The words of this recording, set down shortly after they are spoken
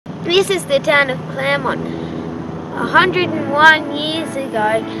This is the town of Clermont. 101 years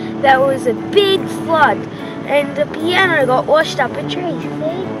ago, there was a big flood and the piano got washed up a tree,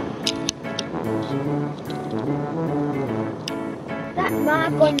 see? That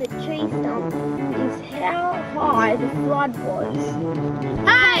mark on the tree stump is how high the flood was.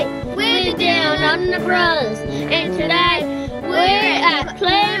 Hi, we're down on the Bros, and today we're at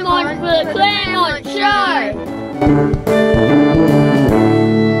Clermont for the Clermont Show.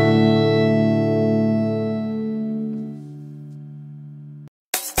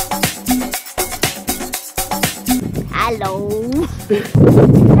 Hello. Hey,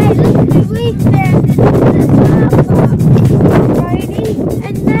 look who we found in the car park. Brody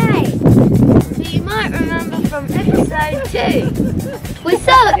and Nate, who you might remember from episode 2. We're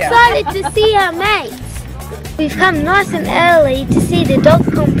so excited to see our mates. We've come nice and early to see the dog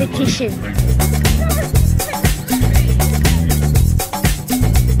competition.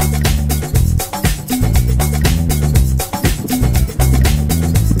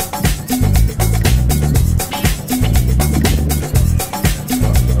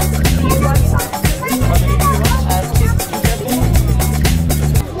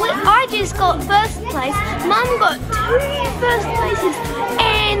 Got first place, Mum got 2 first places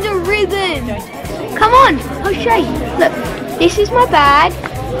and a ribbon. Come on, I'll show you. Look, this is my bag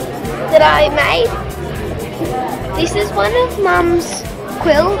that I made. This is one of Mum's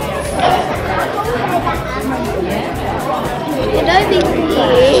quilts. And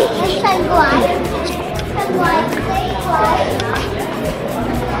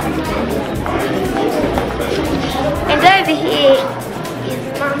over here, is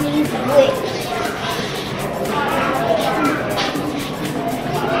Mummy's witch.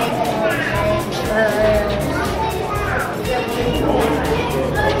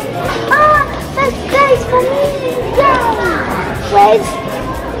 That's nice for me. Where's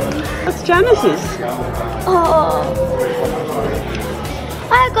What's Janice's? Oh,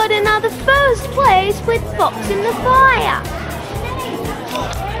 I got another first place with Fox in the Fire.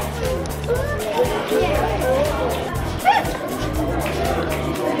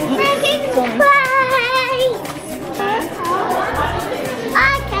 Second place! I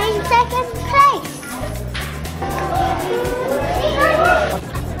came second place.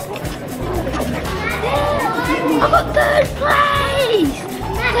 I got third place!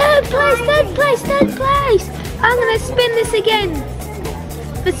 Third place! I'm gonna spin this again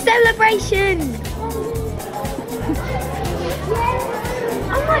for celebration.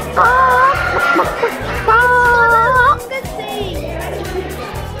 Oh my god!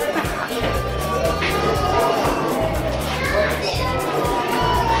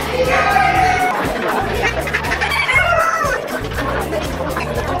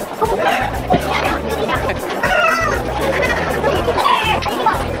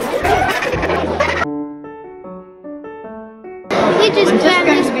 We just found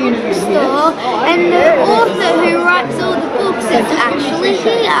this bookstore and the author who writes all the books is actually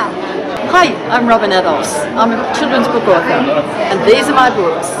here. Hi, I'm Robin Adolphs. I'm a children's book author and these are my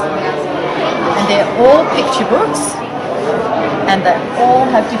books. And they're all picture books and they all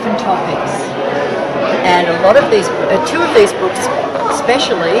have different topics. And a lot of these, 2 of these books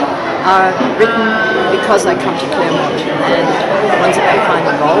especially are written because I come to Clermont, and one's about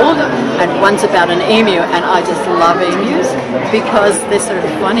finding gold and one's about an emu, and I just love emus because they're sort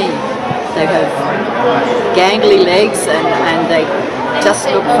of funny. They have gangly legs and they just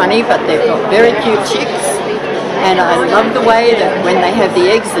look funny, but they've got very cute chicks. And I love the way that when they have the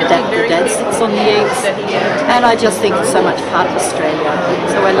eggs, the dad sits on the eggs. And I just think it's so much part of Australia.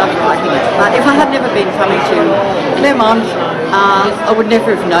 So I love writing it. But if I had never been coming to Clermont, I would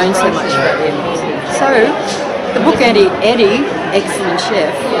never have known so much about them. So the book Eddie, Excellent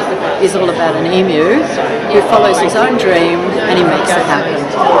Chef, is all about an emu who follows his own dream and he makes it happen.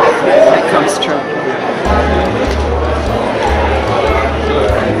 That comes true.